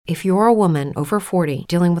If you're a woman over 40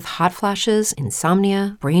 dealing with hot flashes,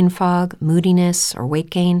 insomnia, brain fog, moodiness, or weight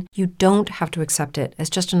gain, you don't have to accept it as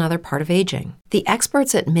just another part of aging. The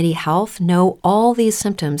experts at MIDI Health know all these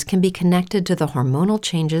symptoms can be connected to the hormonal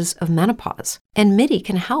changes of menopause. And MIDI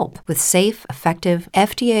can help with safe, effective,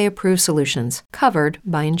 FDA-approved solutions covered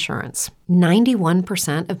by insurance.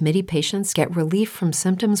 91% of MIDI patients get relief from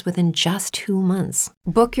symptoms within just 2 months.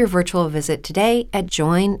 Book your virtual visit today at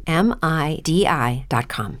joinmidi.com.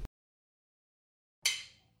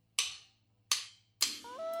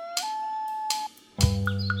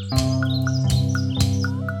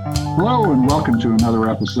 Hello and welcome to another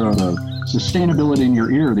episode of Sustainability in Your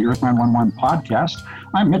Ear, the Earth 911 podcast.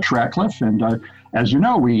 I'm Mitch Ratcliffe, and as you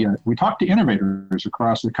know, we talk to innovators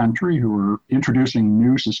across the country who are introducing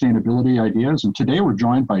new sustainability ideas. And today we're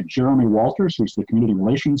joined by Jeremy Walters, who's the Community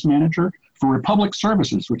Relations Manager for Republic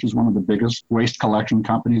Services, which is one of the biggest waste collection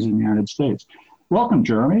companies in the United States. Welcome,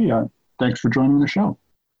 Jeremy. Thanks for joining the show.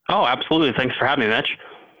 Oh, absolutely. Thanks for having me, Mitch.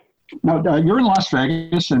 Now, you're in Las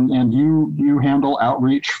Vegas, and you handle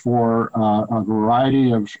outreach for a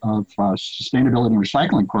variety of sustainability and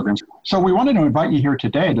recycling programs. So we wanted to invite you here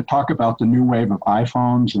today to talk about the new wave of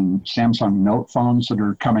iPhones and Samsung Note phones that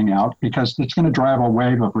are coming out, because it's going to drive a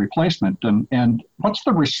wave of replacement. And what's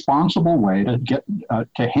the responsible way to get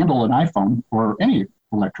to handle an iPhone or any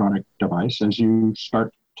electronic device as you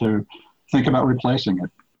start to think about replacing it?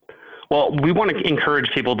 Well, we want to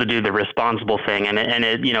encourage people to do the responsible thing, and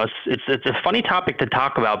it's a funny topic to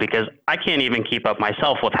talk about because I can't even keep up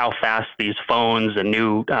myself with how fast these phones and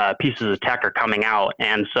new pieces of tech are coming out,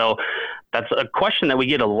 and so that's a question that we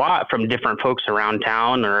get a lot from different folks around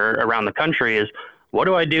town or around the country: is what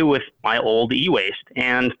do I do with my old e-waste?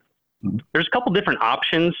 And there's a couple different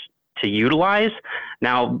options to utilize.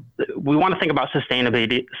 Now, we want to think about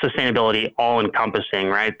sustainability all encompassing,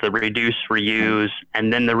 right? The reduce, reuse,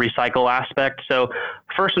 and then the recycle aspect. So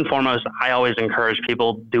first and foremost, I always encourage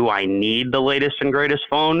people, do I need the latest and greatest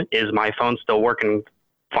phone? Is my phone still working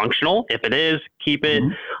functional? If it is, keep it,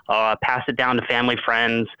 pass it down to family,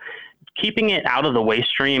 friends. Keeping it out of the waste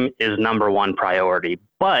stream is number one priority.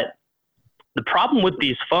 But the problem with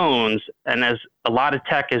these phones, and as a lot of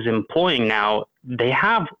tech is employing now, they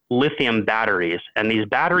have lithium batteries, and these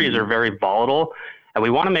batteries are very volatile, and we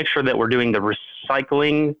want to make sure that we're doing the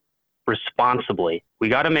recycling responsibly. We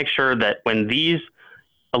got to make sure that when these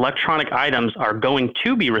electronic items are going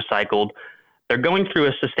to be recycled, they're going through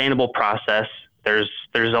a sustainable process. There's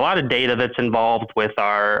a lot of data that's involved with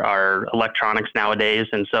our electronics nowadays,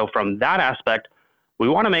 and so from that aspect, we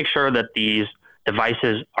want to make sure that these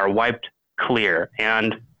devices are wiped clear.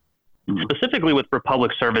 And specifically with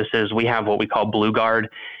Republic Services, we have what we call Blue Guard,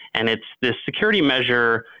 and it's this security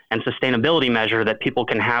measure and sustainability measure that people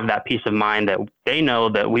can have that peace of mind that they know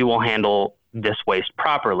that we will handle this waste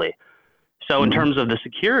properly. So in terms of the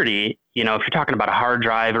security, if you're talking about a hard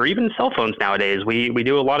drive or even cell phones nowadays, we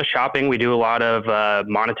do a lot of shopping, we do a lot of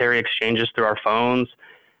monetary exchanges through our phones.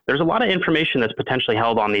 There's a lot of information that's potentially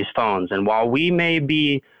held on these phones, and while we may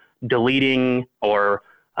be deleting or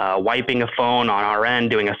wiping a phone on our end,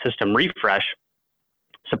 doing a system refresh,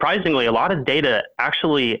 surprisingly, a lot of data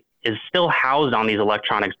actually is still housed on these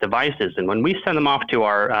electronics devices. And when we send them off to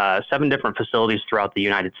our 7 different facilities throughout the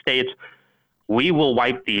United States, we will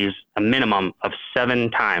wipe these a minimum of 7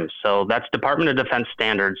 times. So that's Department of Defense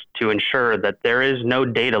standards to ensure that there is no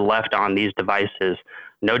data left on these devices.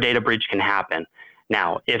 No data breach can happen.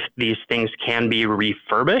 Now, if these things can be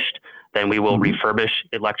refurbished, then we will refurbish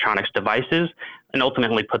electronics devices and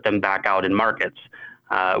ultimately put them back out in markets.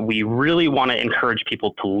 We really want to encourage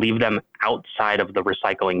people to leave them outside of the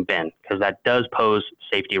recycling bin because that does pose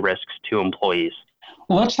safety risks to employees.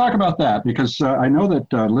 Well, let's talk about that because I know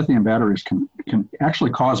that lithium batteries can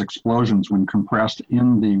actually cause explosions when compressed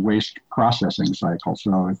in the waste processing cycle.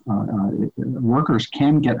 So workers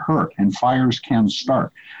can get hurt and fires can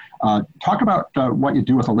start. Talk about what you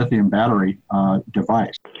do with a lithium battery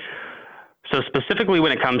device. So specifically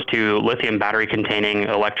when it comes to lithium battery containing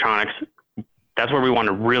electronics, that's where we want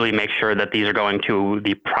to really make sure that these are going to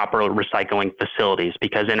the proper recycling facilities,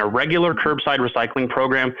 because in a regular curbside recycling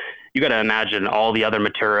program, you got to imagine all the other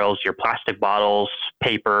materials, your plastic bottles,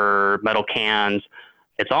 paper, metal cans,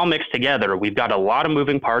 it's all mixed together. We've got a lot of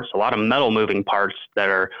moving parts, a lot of metal moving parts that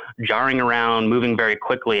are jarring around, moving very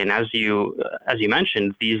quickly. And as you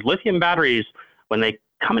mentioned, these lithium batteries, when they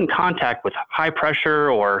come in contact with high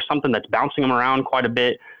pressure or something that's bouncing them around quite a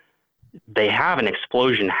bit, they have an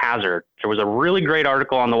explosion hazard. There was a really great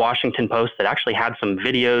article on the Washington Post that actually had some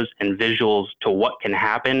videos and visuals to what can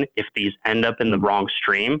happen if these end up in the wrong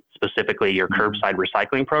stream, specifically your curbside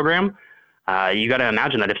recycling program. You got to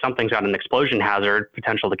imagine that if something's got an explosion hazard,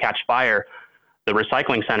 potential to catch fire, the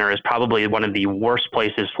recycling center is probably one of the worst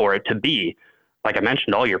places for it to be. Like I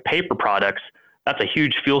mentioned, all your paper products, that's a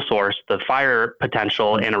huge fuel source. The fire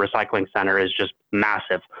potential in a recycling center is just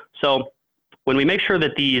massive. So when we make sure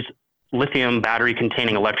that these lithium battery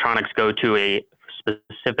containing electronics go to a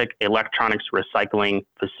specific electronics recycling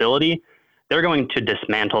facility, they're going to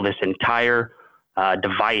dismantle this entire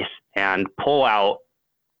device and pull out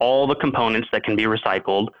all the components that can be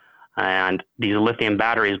recycled, and these lithium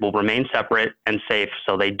batteries will remain separate and safe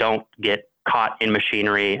so they don't get caught in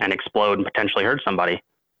machinery and explode and potentially hurt somebody.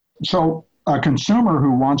 So a consumer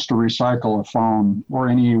who wants to recycle a phone or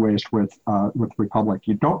any e-waste with Republic,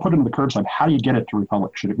 you don't put it in the curbside. How do you get it to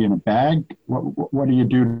Republic? Should it be in a bag? What do you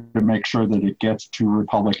do to make sure that it gets to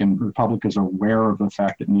Republic and Republic is aware of the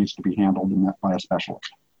fact it needs to be handled by a specialist?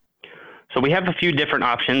 So we have a few different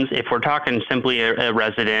options. If we're talking simply a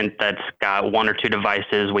resident that's got one or two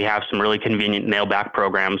devices, we have some really convenient mail back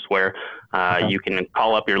programs where you can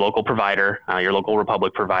call up your local provider, your local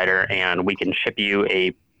Republic provider, and we can ship you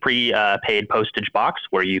a pre-paid postage box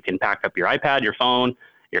where you can pack up your iPad, your phone,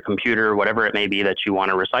 your computer, whatever it may be that you want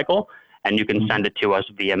to recycle, and you can send it to us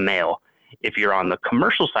via mail. If you're on the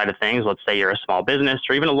commercial side of things, let's say you're a small business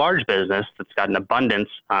or even a large business that's got an abundance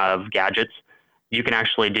of gadgets, you can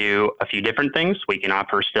actually do a few different things. We can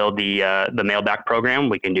offer still the mail back program.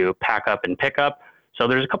 We can do pack up and pick up. So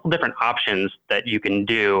there's a couple different options that you can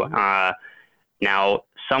do. Now,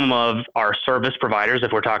 some of our service providers,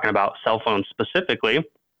 if we're talking about cell phones specifically,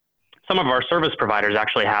 some of our service providers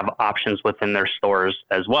actually have options within their stores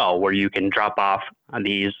as well, where you can drop off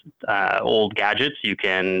these old gadgets. You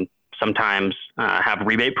can sometimes have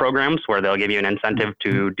rebate programs where they'll give you an incentive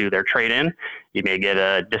to do their trade-in. You may get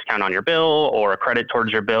a discount on your bill or a credit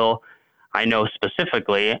towards your bill. I know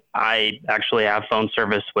specifically, I actually have phone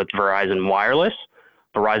service with Verizon Wireless.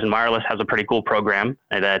 Verizon Wireless has a pretty cool program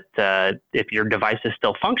that if your device is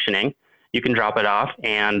still functioning, you can drop it off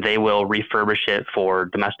and they will refurbish it for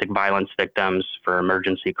domestic violence victims, for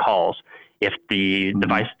emergency calls. If the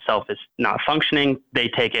device itself is not functioning, they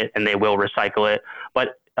take it and they will recycle it.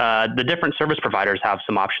 But the different service providers have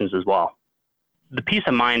some options as well. The peace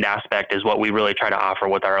of mind aspect is what we really try to offer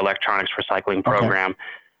with our electronics recycling program. Okay.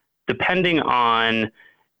 Depending on,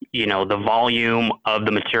 the volume of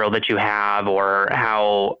the material that you have or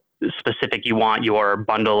how specific you want your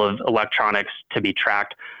bundle of electronics to be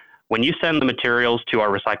tracked, when you send the materials to our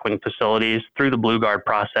recycling facilities through the Blue Guard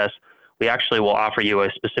process, we actually will offer you a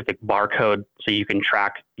specific barcode so you can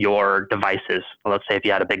track your devices. Let's say if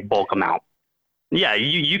you had a big bulk amount. Yeah,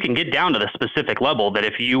 you can get down to the specific level that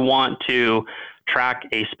if you want to track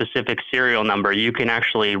a specific serial number, you can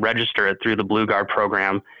actually register it through the Blue Guard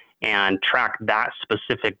program and track that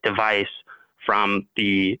specific device from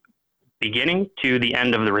the beginning to the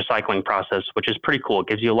end of the recycling process, which is pretty cool. It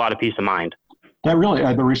gives you a lot of peace of mind. That really,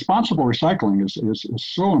 the responsible recycling is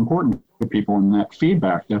so important to people, and that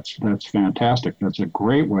feedback, that's fantastic. That's a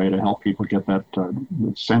great way to help people get that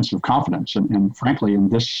sense of confidence. And frankly, in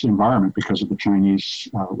this environment, because of the Chinese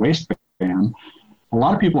waste ban, a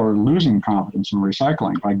lot of people are losing confidence in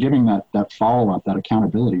recycling. By giving that follow-up, that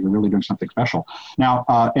accountability, you're really doing something special. Now,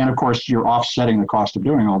 and of course, you're offsetting the cost of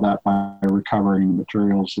doing all that by recovering the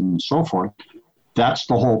materials and so forth. That's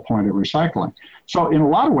the whole point of recycling. So in a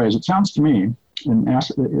lot of ways, it sounds to me, and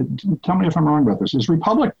tell me if I'm wrong about this, is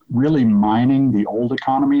Republic really mining the old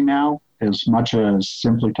economy now as much as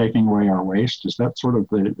simply taking away our waste? Is that sort of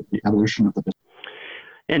the evolution of the business?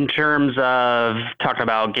 In terms of talking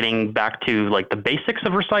about getting back to like the basics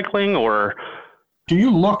of recycling, or? Do you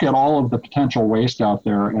look at all of the potential waste out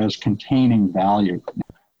there as containing value?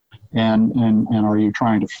 And are you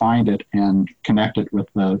trying to find it and connect it with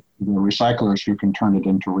the recyclers who can turn it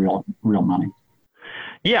into real money?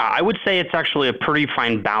 Yeah, I would say it's actually a pretty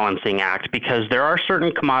fine balancing act, because there are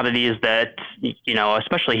certain commodities that,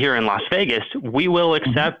 especially here in Las Vegas, we will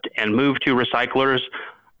accept and move to recyclers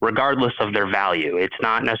regardless of their value. It's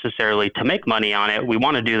not necessarily to make money on it. We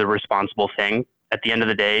want to do the responsible thing. At the end of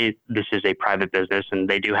the day, this is a private business and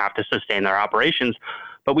they do have to sustain their operations,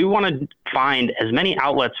 but we want to find as many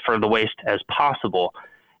outlets for the waste as possible.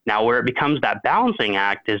 Now, where it becomes that balancing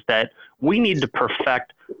act is that we need to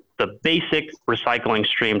perfect the basic recycling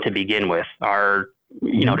stream to begin with. Our,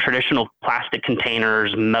 traditional plastic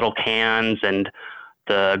containers, metal cans, and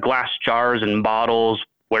the glass jars and bottles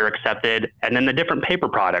where accepted, and then the different paper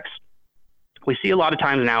products. We see a lot of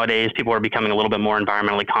times nowadays people are becoming a little bit more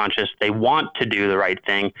environmentally conscious. They want to do the right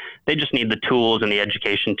thing. They just need the tools and the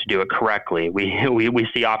education to do it correctly. We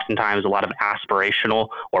see oftentimes a lot of aspirational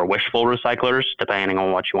or wishful recyclers, depending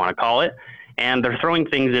on what you want to call it. and they're throwing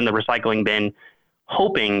things in the recycling bin,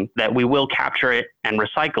 hoping that we will capture it and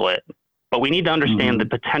recycle it. But we need to understand the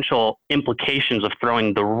potential implications of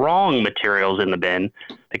throwing the wrong materials in the bin,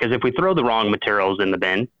 because if we throw the wrong materials in the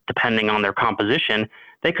bin, depending on their composition,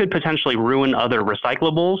 they could potentially ruin other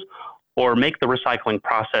recyclables or make the recycling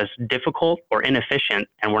process difficult or inefficient,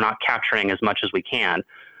 and we're not capturing as much as we can.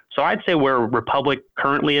 So I'd say where Republic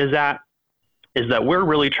currently is at is that we're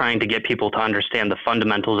really trying to get people to understand the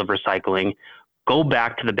fundamentals of recycling, go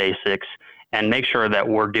back to the basics, and make sure that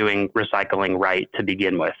we're doing recycling right to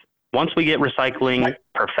begin with. Once we get recycling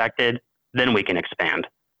perfected, then we can expand.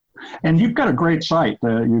 And you've got a great site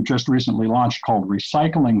that you just recently launched called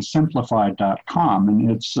recyclingsimplified.com.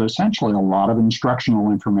 And it's essentially a lot of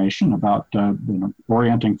instructional information about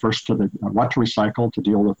orienting first to what to recycle, to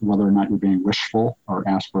deal with whether or not you're being wishful or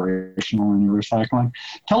aspirational in your recycling.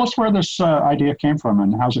 Tell us where this idea came from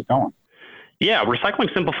and how's it going? Yeah,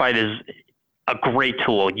 Recycling Simplified is a great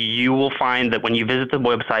tool. You will find that when you visit the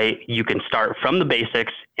website, you can start from the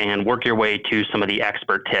basics and work your way to some of the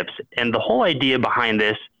expert tips. And the whole idea behind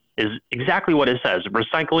this is exactly what it says,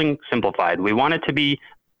 Recycling Simplified. We want it to be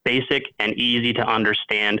basic and easy to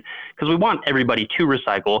understand because we want everybody to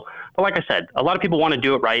recycle. But like I said, a lot of people want to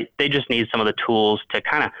do it right. They just need some of the tools to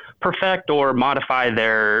kind of perfect or modify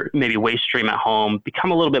their maybe waste stream at home,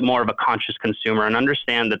 become a little bit more of a conscious consumer, and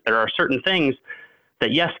understand that there are certain things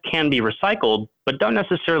that, yes, can be recycled, but don't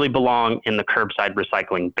necessarily belong in the curbside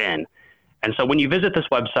recycling bin. And so when you visit this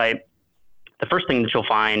website, the first thing that you'll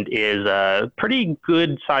find is a pretty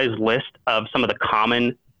good sized list of some of the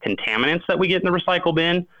common contaminants that we get in the recycle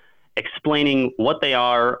bin, explaining what they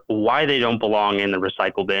are, why they don't belong in the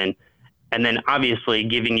recycle bin, and then obviously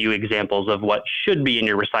giving you examples of what should be in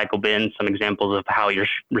your recycle bin, some examples of how your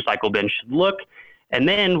recycle bin should look. And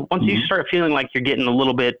then once you start feeling like you're getting a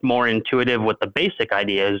little bit more intuitive with the basic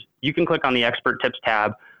ideas, you can click on the Expert Tips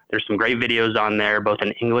tab. There's some great videos on there, both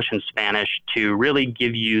in English and Spanish, to really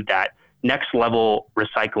give you that next level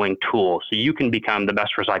recycling tool so you can become the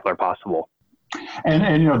best recycler possible.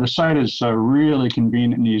 And the site is really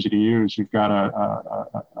convenient and easy to use. You've got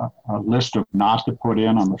a list of knots to put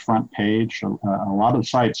in on the front page. A lot of the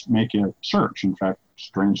sites make you search. In fact,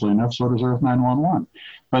 strangely enough, so does Earth 911.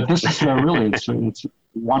 But this is really, it's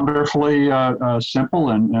wonderfully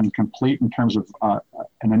simple and complete in terms of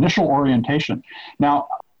an initial orientation. Now,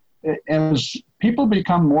 as people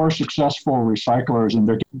become more successful recyclers,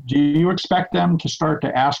 do you expect them to start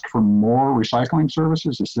to ask for more recycling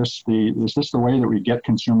services? Is this the way that we get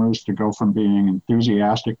consumers to go from being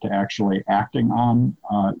enthusiastic to actually acting on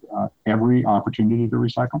every opportunity to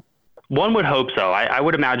recycle? One would hope so. I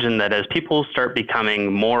would imagine that as people start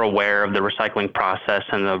becoming more aware of the recycling process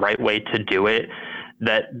and the right way to do it,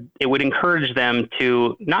 that it would encourage them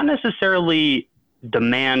to not necessarily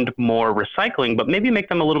demand more recycling, but maybe make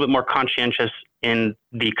them a little bit more conscientious in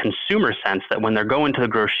the consumer sense, that when they're going to the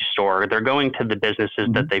grocery store, they're going to the businesses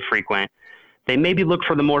that they frequent, they maybe look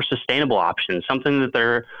for the more sustainable options, something that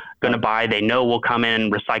they're going to buy they know will come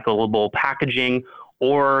in recyclable packaging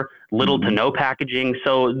or little to no packaging.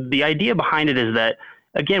 So the idea behind it is that,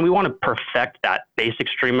 again, we want to perfect that basic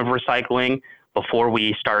stream of recycling before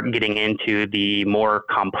we start getting into the more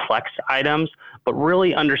complex items, but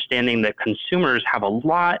really understanding that consumers have a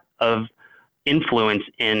lot of influence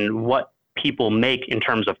in what people make in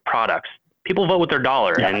terms of products. People vote with their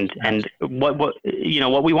dollar, and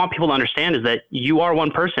what we want people to understand is that you are one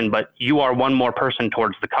person, but you are one more person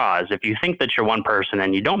towards the cause. If you think that you're one person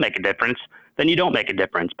and you don't make a difference, then you don't make a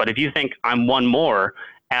difference. But if you think I'm one more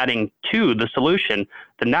adding to the solution,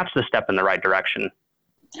 then that's the step in the right direction.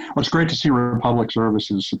 Well, it's great to see Republic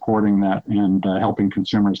Services supporting that and helping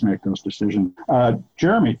consumers make those decisions.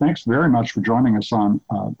 Jeremy, thanks very much for joining us on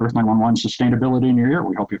Earth 911 Sustainability in Your Ear.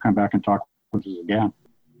 We hope you come back and talk with us again.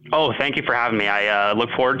 Oh, thank you for having me. I look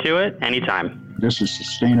forward to it anytime. This is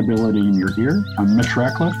Sustainability in Your Ear. I'm Mitch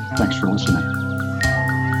Ratcliffe. Thanks for listening.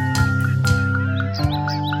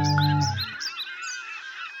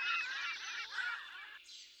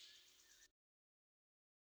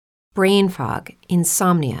 Brain fog,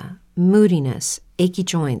 insomnia, moodiness, achy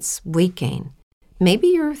joints, weight gain. Maybe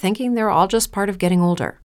you're thinking they're all just part of getting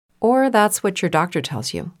older, or that's what your doctor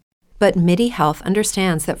tells you. But MIDI Health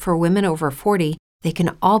understands that for women over 40, they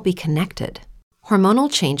can all be connected. Hormonal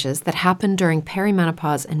changes that happen during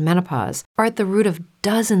perimenopause and menopause are at the root of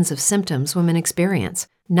dozens of symptoms women experience,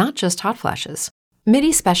 not just hot flashes.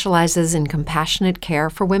 MIDI specializes in compassionate care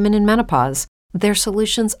for women in menopause. Their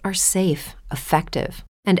solutions are safe, effective,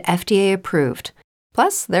 and FDA approved.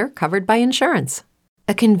 Plus, they're covered by insurance.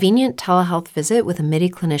 A convenient telehealth visit with a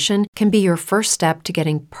MIDI clinician can be your first step to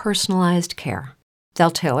getting personalized care.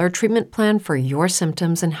 They'll tailor a treatment plan for your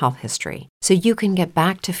symptoms and health history so you can get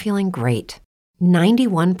back to feeling great.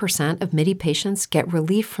 91% of MIDI patients get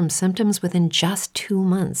relief from symptoms within just 2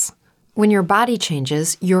 months. When your body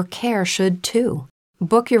changes, your care should too.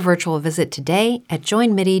 Book your virtual visit today at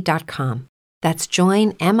joinmidi.com. That's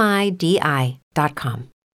joinmidi.com.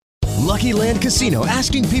 Lucky Land Casino,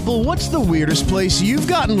 asking people, what's the weirdest place you've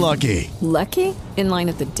gotten lucky? Lucky? In line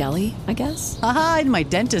at the deli, I guess? Aha, in my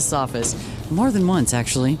dentist's office. More than once,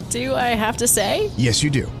 actually. Do I have to say? Yes, you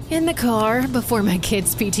do. In the car before my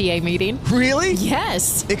kids' PTA meeting. Really?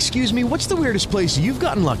 Yes. Excuse me, what's the weirdest place you've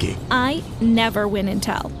gotten lucky? I never win and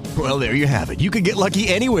tell. Well, there you have it. You can get lucky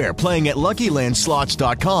anywhere, playing at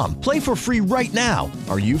LuckyLandSlots.com. Play for free right now.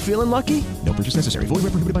 Are you feeling lucky? No purchase necessary. Void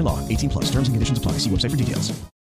where prohibited by law. 18+. Terms and conditions apply. See website for details.